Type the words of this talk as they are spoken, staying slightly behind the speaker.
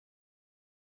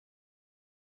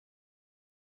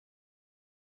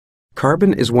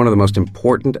Carbon is one of the most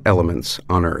important elements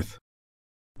on Earth.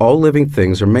 All living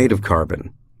things are made of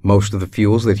carbon. Most of the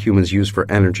fuels that humans use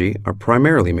for energy are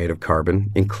primarily made of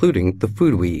carbon, including the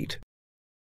food we eat.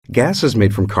 Gases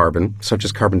made from carbon, such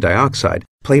as carbon dioxide,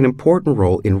 play an important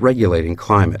role in regulating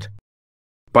climate.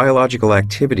 Biological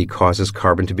activity causes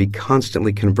carbon to be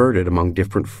constantly converted among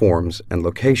different forms and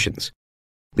locations.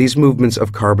 These movements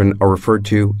of carbon are referred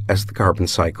to as the carbon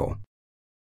cycle.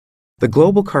 The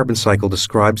global carbon cycle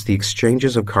describes the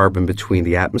exchanges of carbon between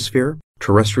the atmosphere,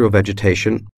 terrestrial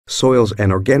vegetation, soils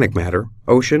and organic matter,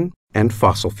 ocean, and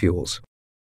fossil fuels.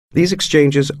 These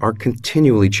exchanges are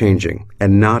continually changing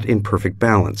and not in perfect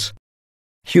balance.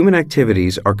 Human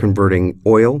activities are converting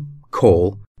oil,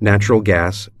 coal, natural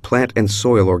gas, plant and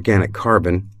soil organic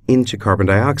carbon into carbon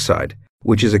dioxide,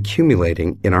 which is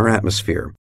accumulating in our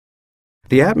atmosphere.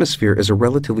 The atmosphere is a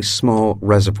relatively small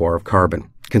reservoir of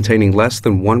carbon, containing less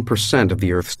than 1% of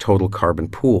the Earth's total carbon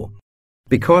pool.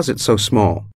 Because it's so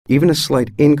small, even a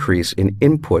slight increase in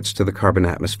inputs to the carbon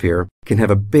atmosphere can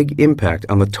have a big impact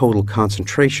on the total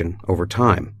concentration over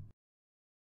time.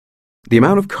 The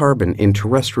amount of carbon in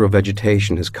terrestrial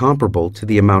vegetation is comparable to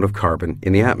the amount of carbon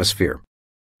in the atmosphere.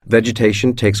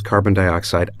 Vegetation takes carbon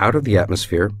dioxide out of the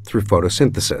atmosphere through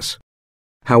photosynthesis.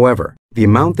 However, the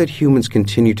amount that humans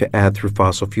continue to add through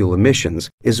fossil fuel emissions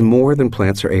is more than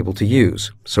plants are able to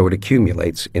use, so it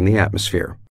accumulates in the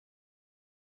atmosphere.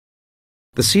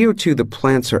 The CO2 that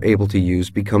plants are able to use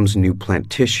becomes new plant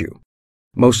tissue.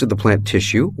 Most of the plant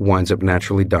tissue winds up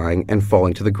naturally dying and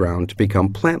falling to the ground to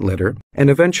become plant litter and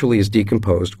eventually is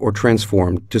decomposed or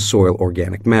transformed to soil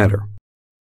organic matter.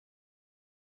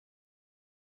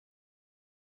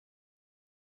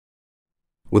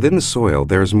 Within the soil,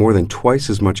 there is more than twice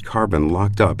as much carbon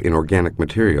locked up in organic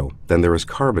material than there is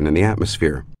carbon in the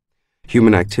atmosphere.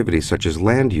 Human activities such as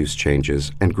land use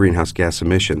changes and greenhouse gas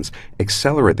emissions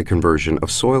accelerate the conversion of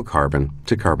soil carbon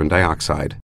to carbon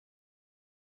dioxide.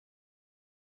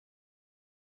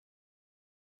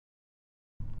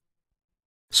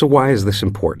 So why is this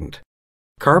important?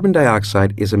 Carbon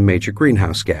dioxide is a major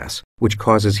greenhouse gas, which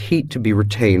causes heat to be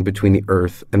retained between the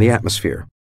Earth and the atmosphere.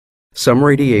 Some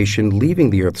radiation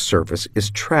leaving the Earth's surface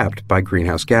is trapped by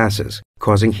greenhouse gases,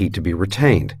 causing heat to be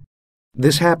retained.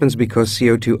 This happens because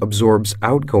CO2 absorbs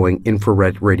outgoing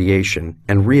infrared radiation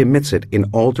and re-emits it in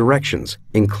all directions,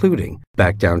 including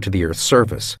back down to the Earth's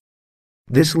surface.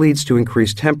 This leads to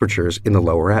increased temperatures in the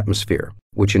lower atmosphere,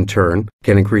 which in turn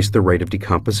can increase the rate of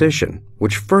decomposition,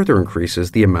 which further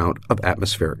increases the amount of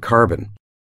atmospheric carbon.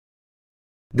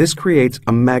 This creates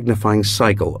a magnifying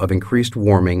cycle of increased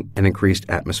warming and increased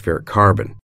atmospheric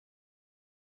carbon.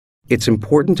 It's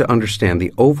important to understand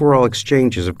the overall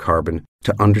exchanges of carbon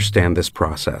to understand this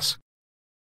process.